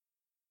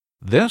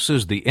This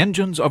is the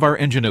Engines of Our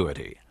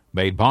Ingenuity,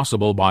 made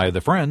possible by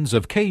the Friends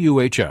of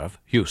KUHF,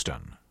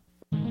 Houston.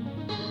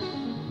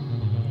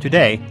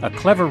 Today, a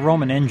clever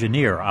Roman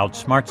engineer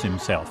outsmarts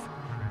himself.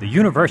 The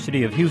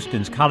University of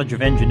Houston's College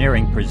of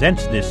Engineering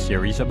presents this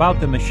series about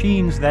the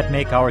machines that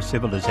make our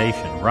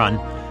civilization run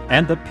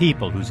and the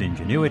people whose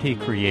ingenuity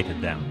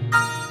created them.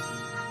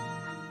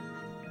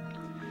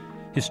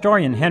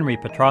 Historian Henry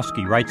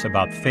Petrosky writes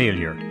about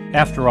failure.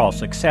 After all,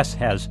 success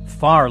has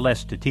far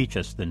less to teach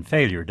us than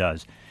failure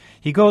does.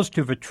 He goes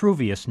to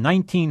Vitruvius'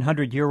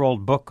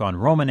 1900-year-old book on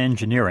Roman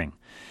engineering.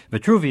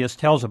 Vitruvius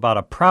tells about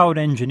a proud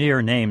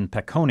engineer named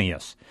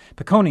Paconius.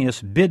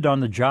 Paconius bid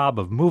on the job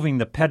of moving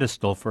the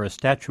pedestal for a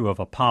statue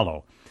of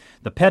Apollo.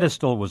 The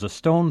pedestal was a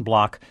stone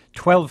block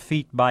 12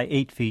 feet by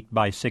 8 feet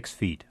by 6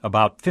 feet,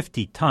 about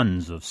 50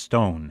 tons of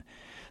stone.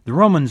 The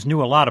Romans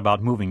knew a lot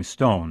about moving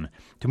stone.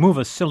 To move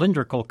a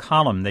cylindrical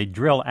column, they'd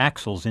drill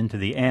axles into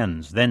the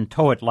ends, then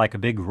tow it like a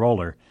big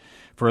roller.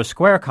 For a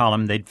square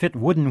column, they'd fit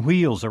wooden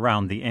wheels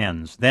around the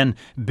ends, then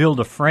build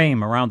a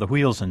frame around the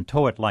wheels and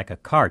tow it like a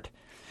cart.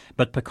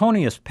 But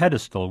Paconius'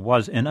 pedestal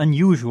was an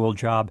unusual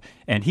job,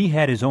 and he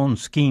had his own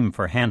scheme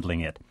for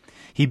handling it.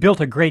 He built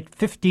a great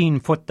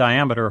 15-foot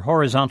diameter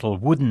horizontal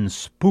wooden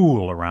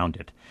spool around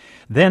it.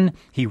 Then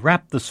he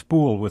wrapped the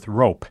spool with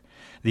rope.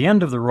 The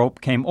end of the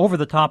rope came over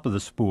the top of the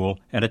spool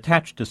and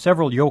attached to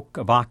several yoke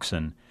of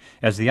oxen.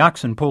 As the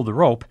oxen pulled the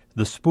rope,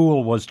 the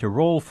spool was to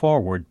roll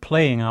forward,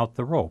 playing out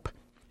the rope.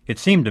 It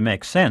seemed to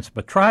make sense,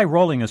 but try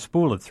rolling a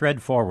spool of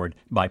thread forward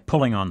by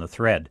pulling on the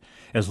thread.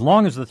 As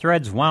long as the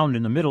thread's wound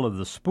in the middle of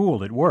the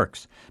spool, it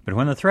works. But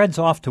when the thread's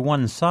off to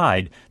one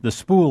side, the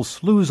spool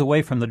slews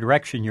away from the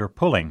direction you're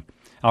pulling.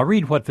 I'll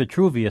read what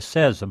Vitruvius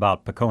says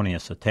about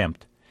Paconius'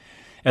 attempt.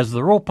 As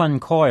the rope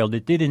uncoiled,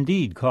 it did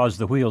indeed cause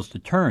the wheels to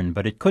turn,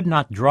 but it could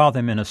not draw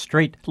them in a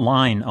straight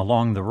line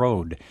along the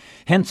road.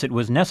 Hence it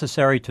was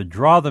necessary to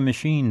draw the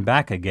machine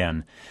back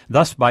again.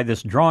 Thus, by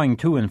this drawing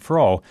to and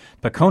fro,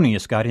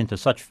 Paconius got into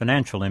such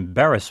financial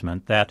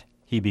embarrassment that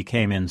he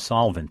became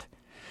insolvent.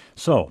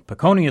 So,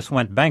 Paconius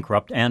went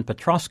bankrupt, and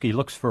Petrosky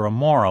looks for a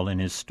moral in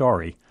his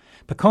story.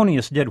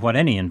 Paconius did what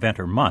any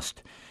inventor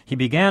must. He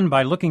began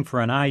by looking for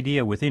an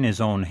idea within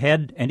his own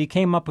head, and he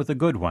came up with a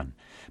good one.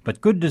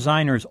 But good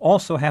designers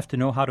also have to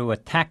know how to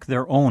attack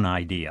their own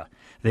idea.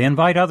 They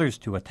invite others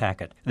to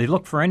attack it. They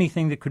look for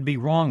anything that could be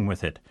wrong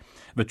with it.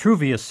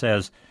 Vitruvius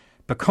says,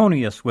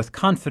 Paconius, with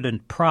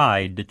confident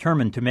pride,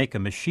 determined to make a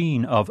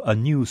machine of a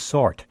new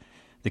sort.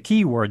 The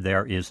key word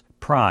there is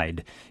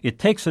pride. It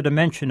takes a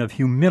dimension of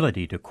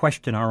humility to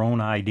question our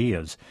own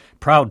ideas.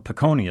 Proud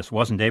Paconius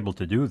wasn't able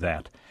to do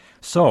that.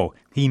 So,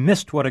 he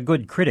missed what a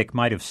good critic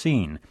might have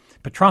seen.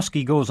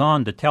 Petrosky goes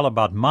on to tell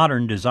about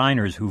modern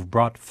designers who've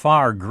brought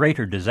far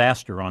greater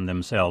disaster on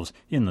themselves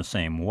in the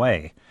same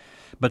way.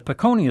 But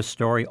Paconius'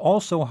 story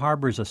also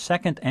harbors a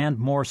second and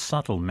more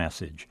subtle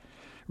message.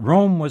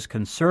 Rome was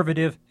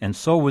conservative, and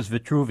so was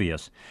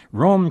Vitruvius.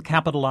 Rome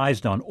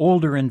capitalized on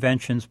older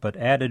inventions, but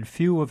added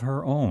few of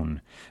her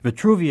own.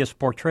 Vitruvius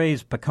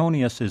portrays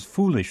Paconius as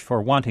foolish for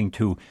wanting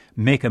to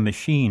make a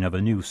machine of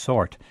a new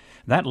sort.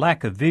 That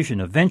lack of vision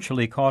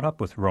eventually caught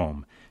up with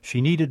Rome. She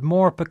needed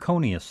more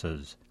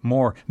Paconiuses,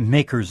 more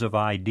makers of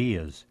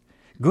ideas.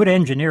 Good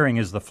engineering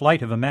is the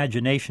flight of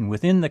imagination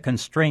within the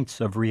constraints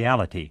of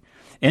reality.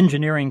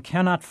 Engineering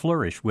cannot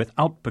flourish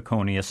without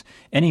Paconius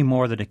any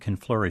more than it can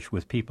flourish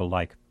with people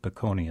like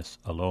Paconius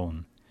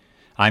alone.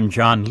 I'm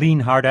John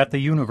Lienhardt at the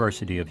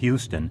University of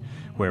Houston,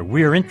 where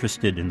we're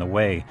interested in the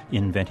way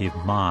inventive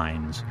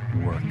minds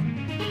work.